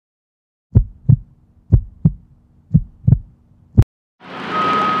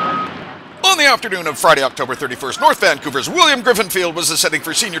the afternoon of Friday, October 31st, North Vancouver's William Griffin Field was the setting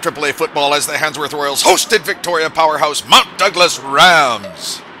for senior AAA football as the Handsworth Royals hosted Victoria powerhouse Mount Douglas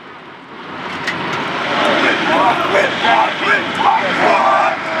Rams.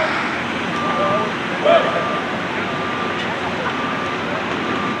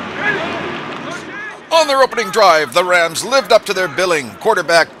 On their opening drive, the Rams lived up to their billing.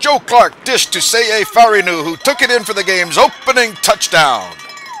 Quarterback Joe Clark dished to Seye Farinu, who took it in for the game's opening touchdown.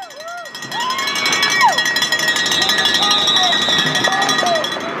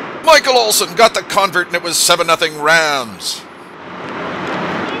 Michael Olson got the convert and it was 7-0 Rams.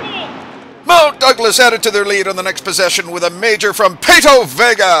 Mount Douglas added to their lead on the next possession with a major from Pato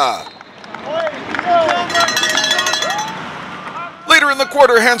Vega. Later in the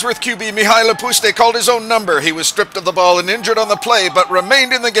quarter, Handsworth QB Mihai Lepuste called his own number. He was stripped of the ball and injured on the play, but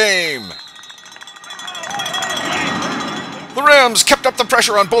remained in the game. The Rams kept up the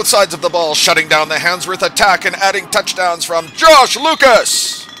pressure on both sides of the ball, shutting down the Handsworth attack and adding touchdowns from Josh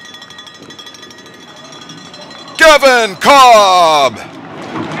Lucas, Gavin Cobb,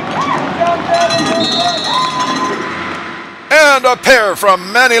 and a pair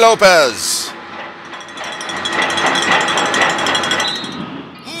from Manny Lopez.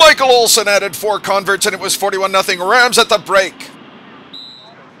 Michael Olson added 4 converts and it was 41-0 Rams at the break.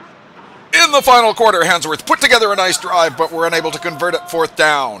 In the final quarter, Handsworth put together a nice drive but were unable to convert at 4th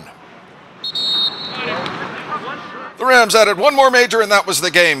down. The Rams added 1 more major and that was the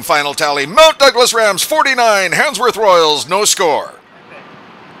game. Final tally, Mount Douglas Rams 49, Handsworth Royals no score.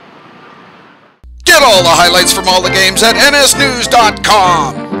 Get all the highlights from all the games at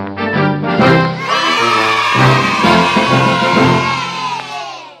nsnews.com.